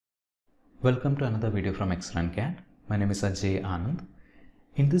Welcome to another video from XLearnCAD. My name is Ajay Anand.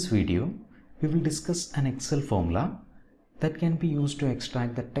 In this video, we will discuss an Excel formula that can be used to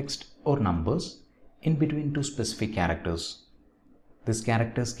extract the text or numbers in between two specific characters. These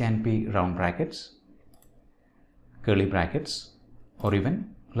characters can be round brackets, curly brackets, or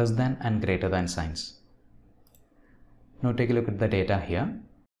even less than and greater than signs. Now take a look at the data here.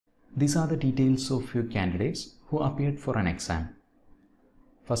 These are the details of few candidates who appeared for an exam.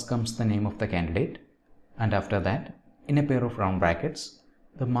 First comes the name of the candidate, and after that, in a pair of round brackets,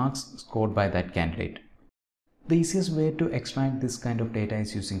 the marks scored by that candidate. The easiest way to extract this kind of data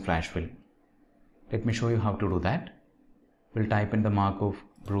is using flash fill. Let me show you how to do that. We'll type in the mark of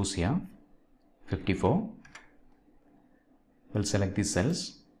Bruce here, 54. We'll select these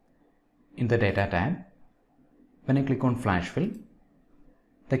cells. In the data tab, when I click on flash fill,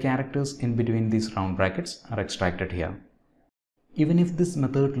 the characters in between these round brackets are extracted here. Even if this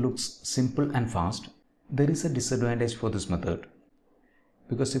method looks simple and fast, there is a disadvantage for this method.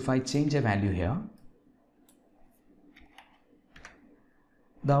 Because if I change a value here,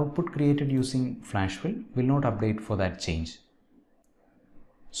 the output created using flash fill will not update for that change.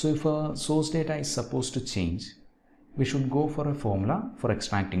 So if a source data is supposed to change, we should go for a formula for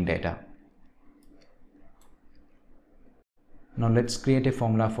extracting data. Now let's create a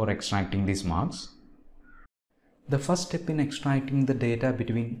formula for extracting these marks. The first step in extracting the data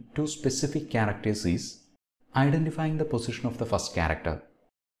between two specific characters is identifying the position of the first character.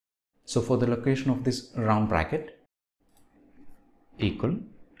 So for the location of this round bracket, equal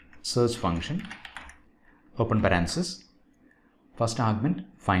search function, open parenthesis, first argument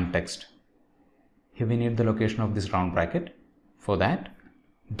find text. Here we need the location of this round bracket. For that,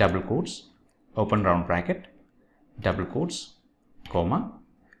 double quotes, open round bracket, double quotes, comma,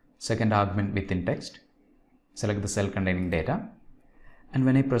 second argument within text. Select the cell containing data, and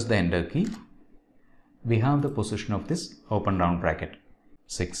when I press the enter key, we have the position of this open round bracket,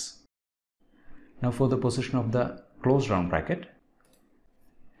 6. Now for the position of the closed round bracket,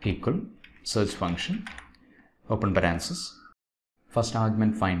 equal search function, open parenthesis, first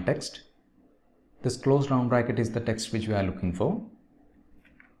argument find text. This closed round bracket is the text which we are looking for,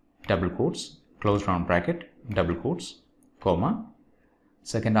 double quotes, closed round bracket, double quotes, comma,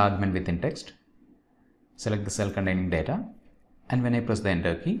 second argument within text. Select the cell containing data, and when I press the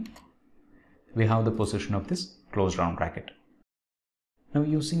enter key, we have the position of this closed round bracket. Now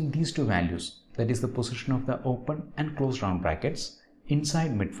using these two values, that is the position of the open and closed round brackets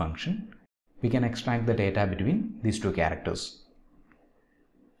inside mid function, we can extract the data between these two characters.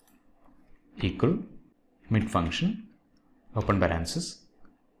 Equal mid function, open parenthesis,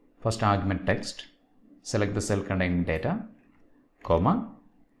 first argument text, select the cell containing data, comma,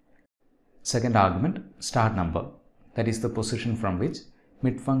 second argument start number, that is the position from which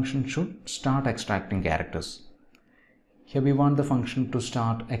mid function should start extracting characters. Here we want the function to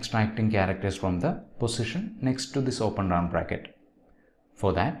start extracting characters from the position next to this open round bracket.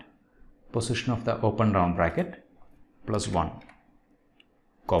 For that, position of the open round bracket plus 1,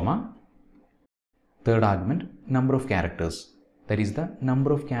 comma, third argument number of characters, that is the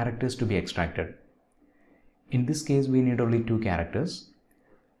number of characters to be extracted. In this case we need only 2 characters.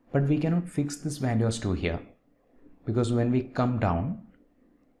 But we cannot fix this value as 2 here, because when we come down,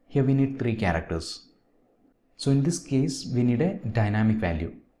 here we need 3 characters. So in this case, we need a dynamic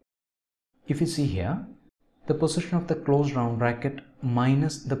value. If you see here, the position of the closed round bracket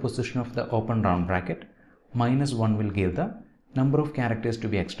minus the position of the open round bracket minus 1 will give the number of characters to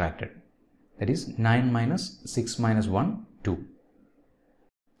be extracted. That is 9 minus 6 minus 1, 2.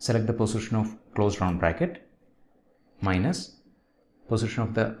 Select the position of closed round bracket minus position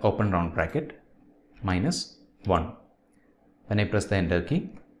of the open round bracket minus 1. When I press the enter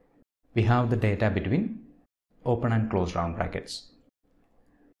key, we have the data between open and closed round brackets.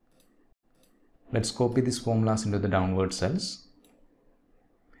 Let's copy these formulas into the downward cells,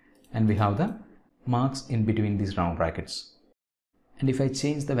 and we have the marks in between these round brackets. And if I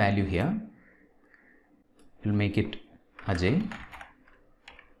change the value here, we'll make it Ajay.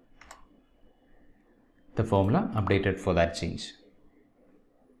 The formula updated for that change.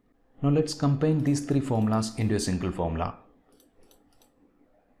 Now let's combine these 3 formulas into a single formula.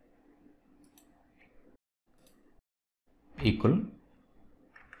 Equal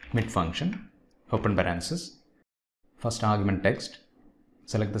mid function, open parenthesis, first argument text,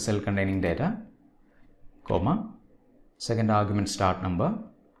 select the cell containing data, comma, second argument start number,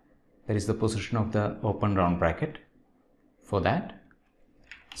 that is the position of the open round bracket. For that,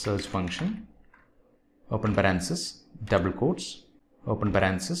 search function, open parenthesis, double quotes, open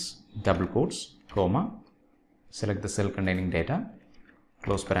parenthesis, double quotes, comma, select the cell containing data,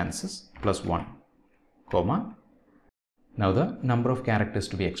 close parenthesis, plus 1, comma. Now the number of characters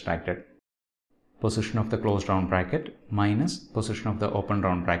to be extracted. Position of the closed round bracket minus position of the open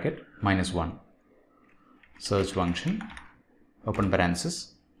round bracket minus 1. Search function, open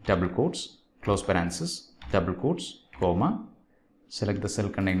parenthesis, double quotes, close parenthesis, double quotes, comma. Select the cell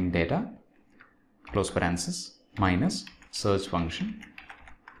containing data, close parenthesis, minus search function,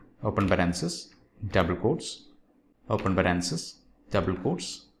 open parenthesis, double quotes, open parenthesis, double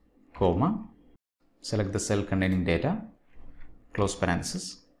quotes, comma. Select the cell containing data, close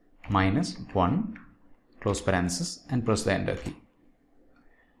parenthesis, minus 1, close parenthesis, and press the enter key.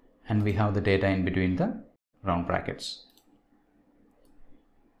 And we have the data in between the round brackets.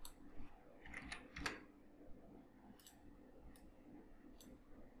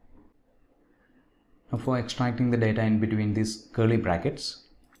 Now for extracting the data in between these curly brackets,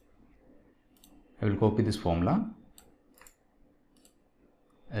 I will copy this formula,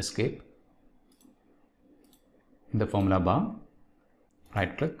 escape, in the formula bar,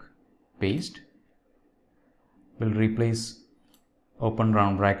 right click, paste. We'll replace open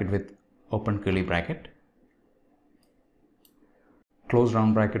round bracket with open curly bracket, close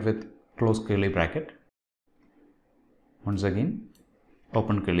round bracket with close curly bracket, once again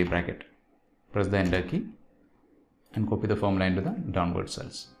open curly bracket. Press the enter key and copy the formula into the downward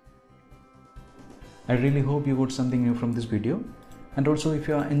cells. I really hope you got something new from this video, and also if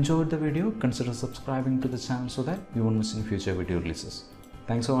you enjoyed the video, consider subscribing to the channel so that you won't miss any future video releases.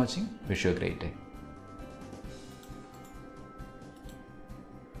 Thanks for watching. Wish you a great day.